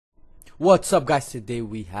What's up, guys? Today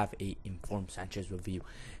we have a informed Sanchez review,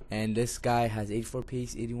 and this guy has 84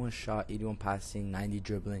 pace, 81 shot, 81 passing, 90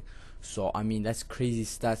 dribbling. So I mean, that's crazy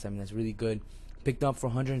stats. I mean, that's really good. Picked him up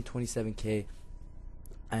for 127k,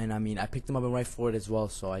 and I mean, I picked him up in right forward as well,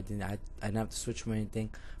 so I didn't have to switch from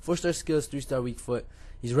anything. 4-star skills, 3-star weak foot.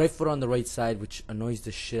 He's right foot on the right side, which annoys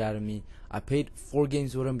the shit out of me. I played 4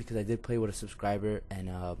 games with him because I did play with a subscriber,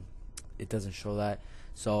 and it doesn't show that.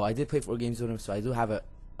 So I did play 4 games with him, so I do have a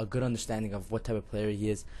good understanding of what type of player he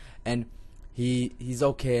is, and he's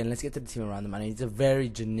okay. And let's get to the team around him. I mean, it's a very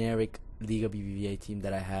generic Liga BBVA team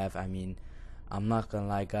that I have. I mean, I'm not gonna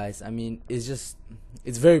lie, guys. I mean, it's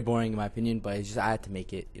very boring in my opinion, but it's just I had to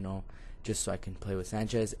make it, just so I can play with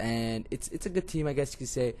Sanchez. And it's a good team, I guess you could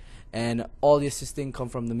say. And all the assisting come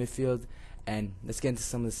from the midfield. And let's get into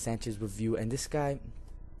some of the Sanchez review. And this guy,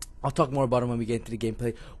 I'll talk more about him when we get into the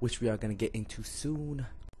gameplay, which we are gonna get into soon.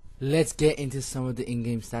 Let's get into some of the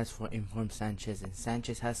in-game stats for informed Sanchez. And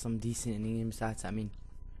Sanchez has some decent in-game stats. I mean,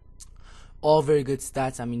 all very good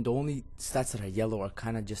stats. I mean, the only stats that are yellow are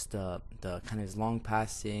kind of just the kind of his long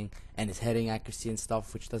passing and his heading accuracy and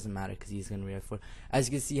stuff, which doesn't matter because he's gonna be right for. As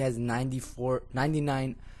you can see, he has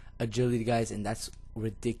 99 agility, guys, and that's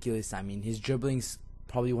ridiculous. I mean, his dribbling's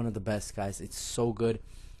probably one of the best, guys. It's so good.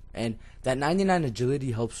 And that 99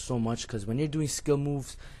 agility helps so much because when you're doing skill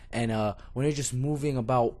moves and when you're just moving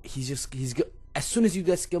about, he's as soon as you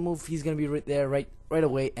do that skill move, he's gonna be right there, right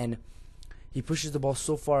away, and he pushes the ball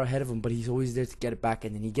so far ahead of him, but he's always there to get it back,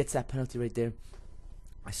 and then he gets that penalty right there.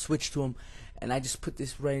 I switch to him, and I just put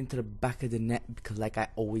this right into the back of the net because, like I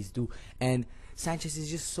always do. And Sanchez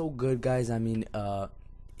is just so good, guys. I mean,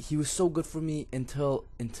 he was so good for me until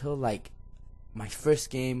like my first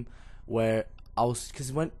game where I was,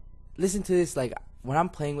 listen to this, like when I'm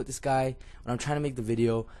playing with this guy, when I'm trying to make the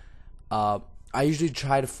video, I usually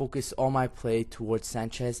try to focus all my play towards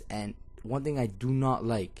Sanchez. And one thing I do not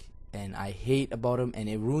like and I hate about him, and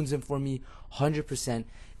it ruins him for me 100%,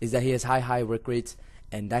 is that he has high work rates,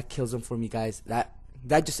 and that kills him for me, guys.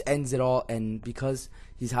 That just ends it all. And because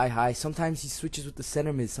he's high, sometimes he switches with the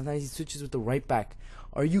center mid, sometimes he switches with the right back.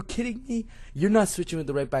 Are you kidding me? You're not switching with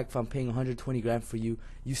the right back if I'm paying 120 grand for you.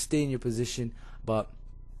 You stay in your position. But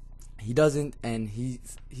he doesn't, and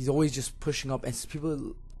he's always just pushing up. And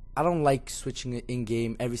people, I don't like switching it in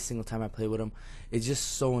game every single time I play with him. It's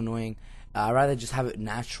just so annoying. I'd rather just have it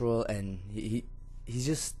natural, and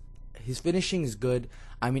his finishing is good.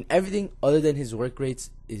 I mean, everything other than his work rates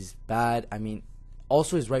is bad. I mean,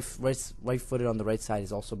 also his right footed on the right side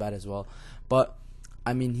is also bad as well. But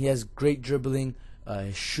I mean, he has great dribbling.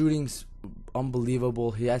 His shooting's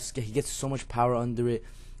unbelievable. He gets so much power under it,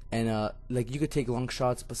 and like you could take long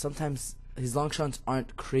shots, but sometimes his long shots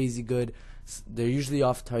aren't crazy good. They're usually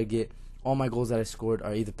off target. All my goals that I scored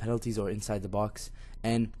are either penalties or inside the box,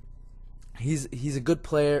 and he's a good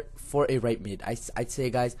player for a right mid. I'd say,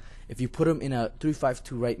 guys, if you put him in a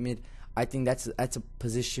 3-5-2 right mid, I think that's a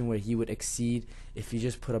position where he would exceed. If you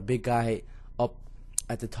just put a big guy up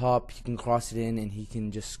at the top, he can cross it in and he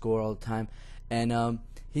can just score all the time. And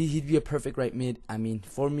he'd be a perfect right mid. I mean,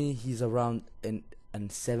 for me, he's around an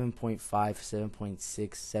 7.5, 7.6,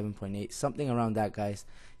 7.8, something around that, guys.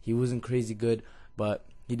 He wasn't crazy good, but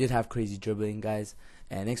he did have crazy dribbling, guys.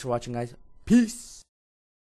 And thanks for watching, guys. Peace.